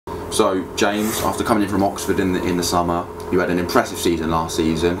So, James, after coming in from Oxford in the summer, you had an impressive season last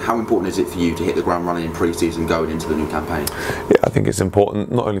season. How important is it for you to hit the ground running in pre-season going into the new campaign? Yeah, I think it's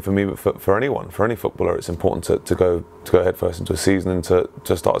important, not only for me, but for anyone, for any footballer. It's important to go head first into a season and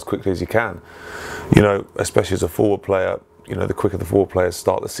to start as quickly as you can. You know, especially as a forward player, you know, the quicker the forward players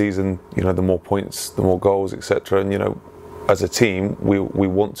start the season, you know, the more points, the more goals, etc. And, you know, as a team, we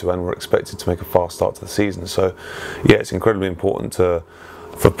want to and we're expected to make a fast start to the season. So, yeah, it's incredibly important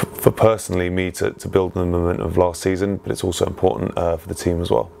for personally me to build on the momentum of last season, but it's also important for the team as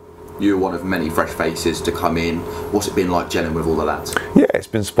well. You're one of many fresh faces to come in. What's it been like gelling with all the lads? Yeah, it's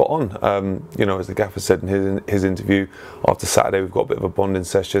been spot on. You know, as the gaffer said in his interview, after Saturday we've got a bit of a bonding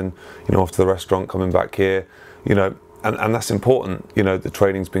session, you know, after the restaurant, coming back here, you know, and that's important. You know, the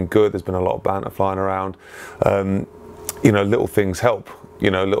training's been good, there's been a lot of banter flying around. You know, little things help. You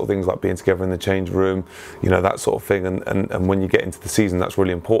know, little things like being together in the change room, you know, that sort of thing. And when you get into the season, that's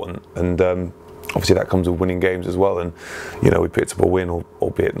really important. And obviously that comes with winning games as well. And, you know, we picked up a win,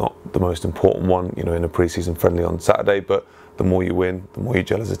 albeit not the most important one, you know, in a pre-season friendly on Saturday. But the more you win, the more you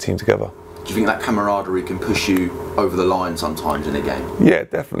gel as a team together. Do you think that camaraderie can push you over the line sometimes in a game? Yeah,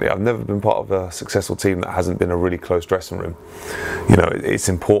 definitely. I've never been part of a successful team that hasn't been a really close dressing room. You know, it's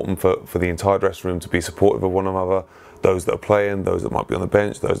important for the entire dressing room to be supportive of one another. Those that are playing, those that might be on the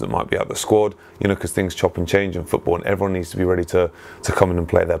bench, those that might be out the squad, you know, because things chop and change in football and everyone needs to be ready to come in and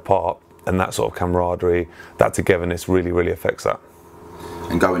play their part. And that sort of camaraderie, that togetherness really, really affects that.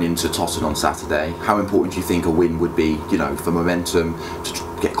 And going into Totton on Saturday, how important do you think a win would be, you know, for momentum,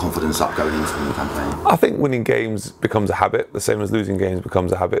 to get confidence up going into the new campaign? I think winning games becomes a habit, the same as losing games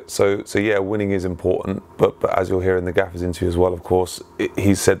becomes a habit. So yeah, winning is important, but as you'll hear in the gaffer's interview as well, of course,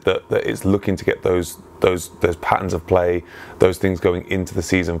 he said that it's looking to get those patterns of play, those things going into the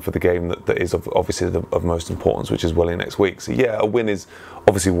season for the game that is obviously of most importance, which is Welling next week. So yeah, a win is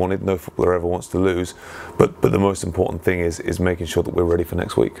obviously wanted. No footballer ever wants to lose, but the most important thing is making sure that we're ready for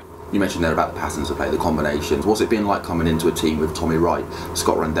next week. You mentioned there about the patterns of play, the combinations. What's it been like coming into a team with Tommy Wright,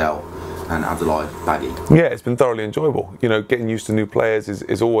 Scott Randell and Abdoulaye Baggy? Yeah, it's been thoroughly enjoyable. You know, getting used to new players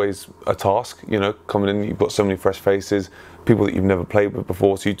is always a task. You know, coming in, you've got so many fresh faces, people that you've never played with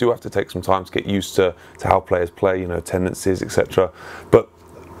before, so you do have to take some time to get used to how players play, you know, tendencies, etc. But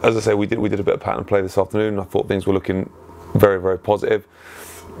as I say, we did a bit of pattern play this afternoon. I thought things were looking very, very positive.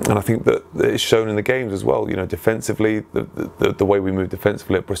 And I think that it's shown in the games as well. You know, defensively, the way we moved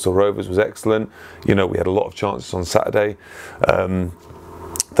defensively at Bristol Rovers was excellent. You know, we had a lot of chances on Saturday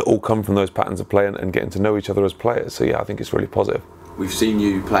that all come from those patterns of play and getting to know each other as players. So yeah, I think it's really positive. We've seen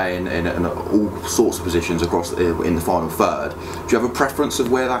you playing in all sorts of positions across in the final third. Do you have a preference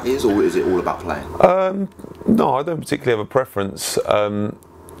of where that is, or is it all about playing? No, I don't particularly have a preference.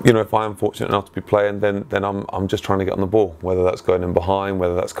 You know, if I am fortunate enough to be playing, then I'm just trying to get on the ball, whether that's going in behind,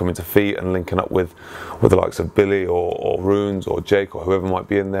 whether that's coming to feet and linking up with the likes of Billy or Runes or Jake or whoever might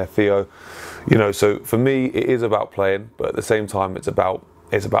be in there, Theo. You know, so for me, it is about playing, but at the same time, it's about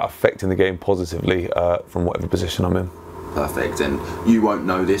affecting the game positively from whatever position I'm in. Perfect. And you won't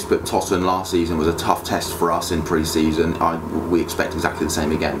know this, but Totton last season was a tough test for us in pre-season. We expect exactly the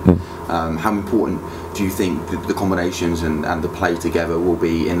same again. How important do you think the combinations and the play together will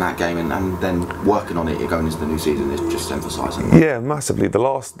be in that game, and then working on it going into the new season is just emphasising? Yeah, massively. The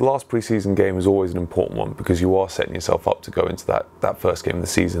last pre-season game is always an important one because you are setting yourself up to go into that first game of the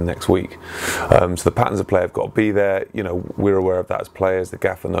season next week. So the patterns of play have got to be there. You know, we're aware of that as players. The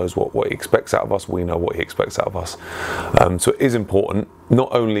gaffer knows what he expects out of us. We know what he expects out of us. So it is important,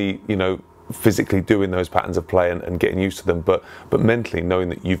 not only, you know, physically doing those patterns of play and getting used to them, but mentally knowing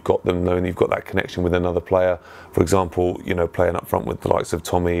that you've got them, knowing you've got that connection with another player. For example, you know, playing up front with the likes of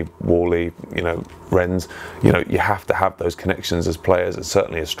Tommy, Wally, you know, Renz, you know, you have to have those connections as players and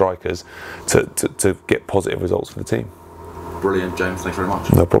certainly as strikers to get positive results for the team. Brilliant, James. Thanks very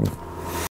much. No problem.